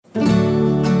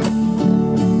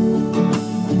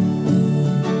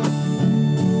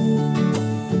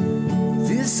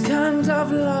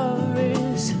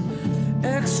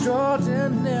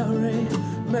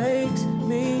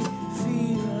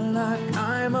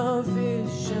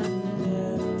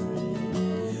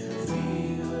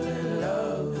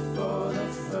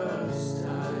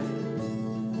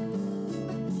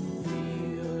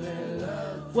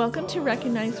Welcome to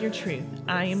Recognize Your Truth.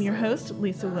 I am your host,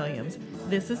 Lisa Williams.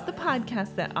 This is the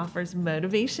podcast that offers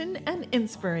motivation and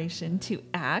inspiration to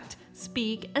act,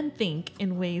 speak, and think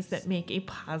in ways that make a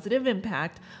positive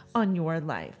impact on your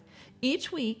life.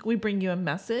 Each week, we bring you a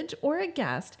message or a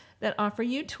guest that offer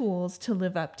you tools to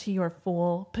live up to your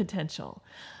full potential.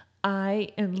 I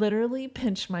literally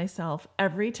pinch myself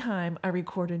every time I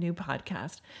record a new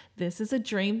podcast. This is a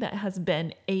dream that has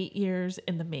been 8 years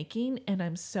in the making, and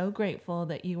I'm so grateful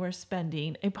that you are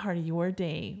spending a part of your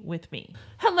day with me.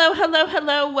 Hello.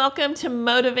 Welcome to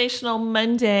Motivational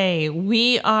Monday.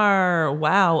 We are,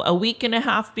 a week and a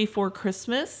half before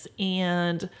Christmas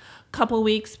and a couple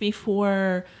weeks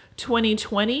before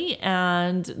 2020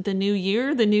 and the new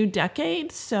year, the new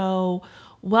decade. So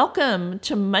welcome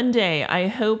to Monday. I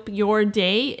hope your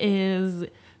day is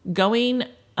going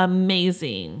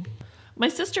amazing. My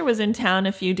sister was in town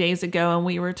a few days ago and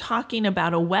we were talking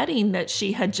about a wedding that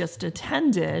she had just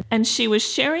attended. And she was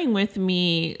sharing with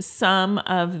me some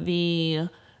of the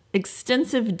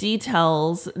extensive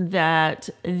details that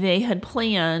they had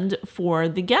planned for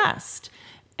the guest.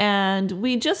 And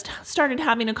we just started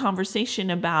having a conversation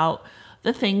about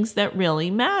the things that really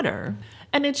matter.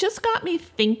 And it just got me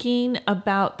thinking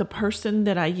about the person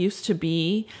that I used to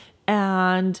be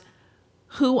and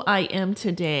who I am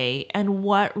today and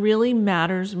what really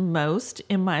matters most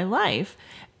in my life.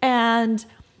 And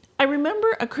I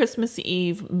remember a Christmas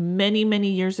Eve many, many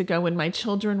years ago when my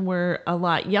children were a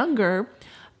lot younger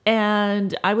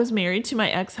and I was married to my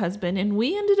ex-husband, and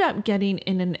we ended up getting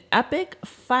in an epic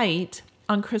fight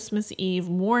on Christmas Eve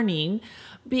morning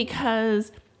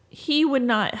because he would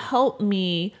not help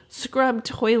me scrub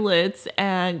toilets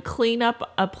and clean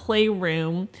up a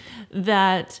playroom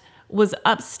that was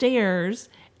upstairs,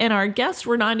 and our guests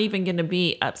were not even going to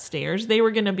be upstairs. They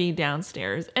were going to be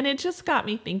downstairs. And it just got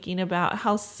me thinking about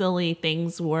how silly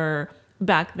things were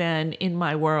back then in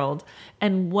my world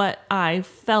and what I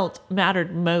felt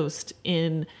mattered most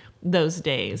in those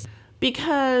days.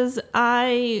 Because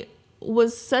I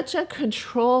was such a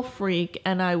control freak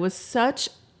and I was so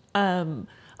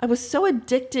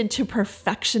addicted to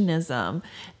perfectionism,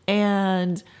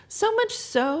 and so much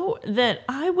so that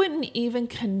I wouldn't even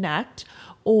connect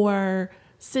or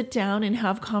sit down and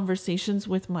have conversations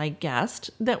with my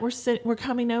guests that were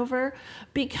coming over,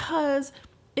 because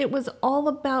it was all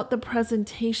about the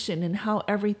presentation and how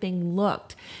everything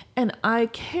looked. And I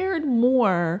cared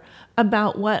more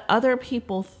about what other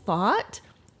people thought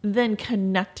than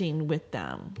connecting with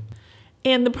them.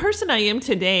 And the person I am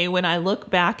today, when I look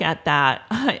back at that,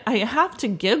 I have to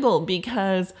giggle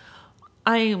because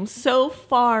I am so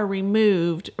far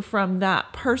removed from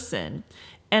that person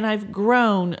and I've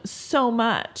grown so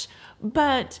much.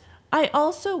 But I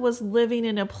also was living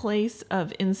in a place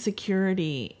of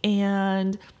insecurity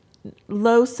and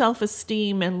low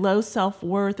self-esteem and low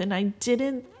self-worth, and I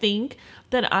didn't think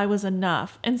that I was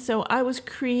enough. And so I was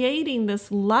creating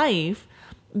this life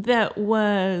that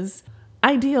was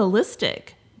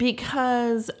idealistic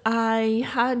because I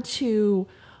had to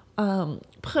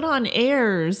put on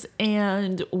airs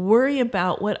and worry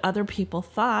about what other people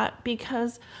thought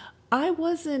because I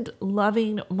wasn't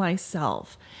loving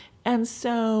myself. And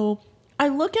so I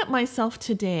look at myself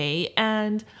today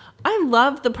and I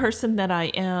love the person that I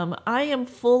am. I am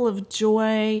full of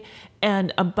joy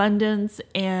and abundance,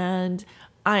 and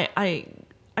I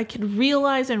can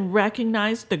realize and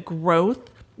recognize the growth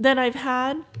that I've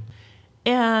had.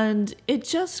 And it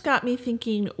just got me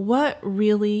thinking, what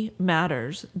really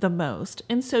matters the most?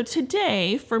 And so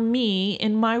today, for me,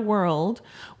 in my world,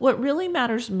 what really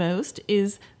matters most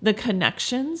is the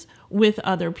connections with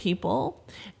other people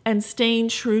and staying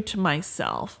true to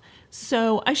myself.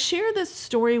 So I share this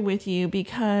story with you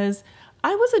because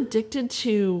I was addicted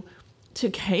to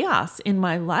chaos in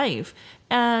my life.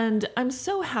 And I'm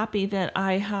so happy that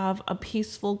I have a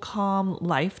peaceful, calm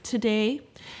life today.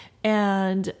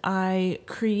 And I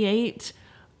create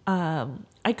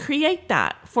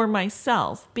that for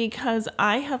myself because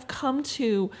I have come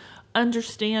to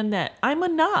understand that I'm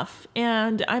enough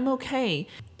and I'm okay.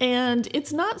 And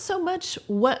it's not so much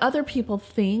what other people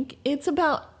think, it's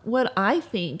about what I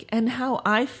think and how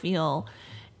I feel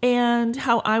and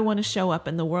how I want to show up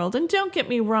in the world. And don't get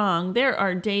me wrong, there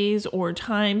are days or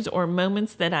times or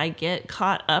moments that I get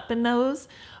caught up in those,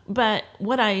 but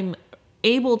what I'm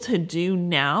able to do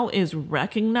now is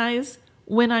recognize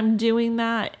when I'm doing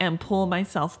that and pull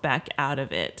myself back out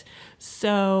of it.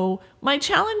 So my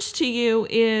challenge to you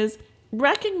is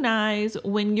recognize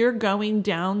when you're going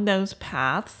down those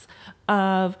paths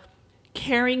of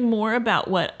caring more about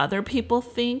what other people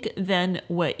think than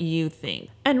what you think,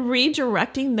 and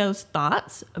redirecting those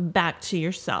thoughts back to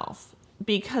yourself.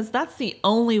 because that's the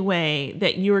only way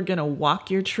that you are going to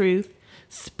walk your truth,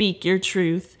 speak your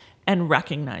truth, and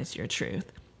recognize your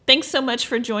truth. Thanks so much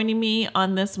for joining me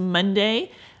on this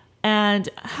Monday, and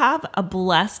have a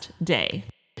blessed day.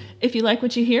 If you like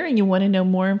what you hear and you want to know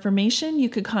more information, you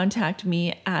could contact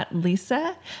me at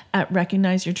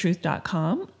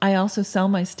lisa@recognizeyourtruth.com. I also sell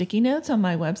my sticky notes on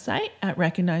my website at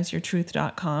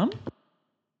recognizeyourtruth.com.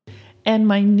 And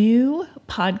my new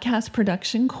podcast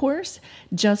production course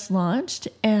just launched.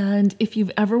 And if you've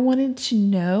ever wanted to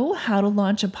know how to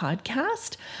launch a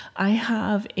podcast, I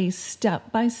have a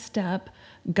step-by-step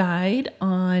guide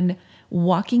on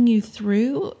walking you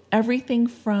through everything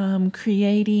from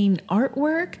creating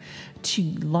artwork to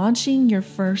launching your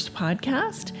first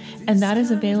podcast. And that is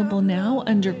available now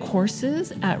under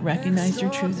courses at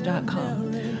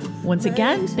recognizeyourtruth.com. Once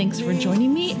again, thanks for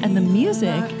joining me. And the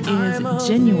music is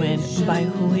Genuine by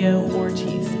Julio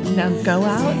Ortiz. Now go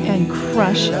out and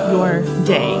crush your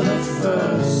day.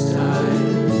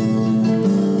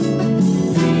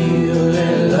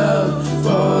 Feeling love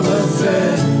for the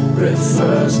very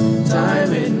first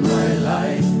time in my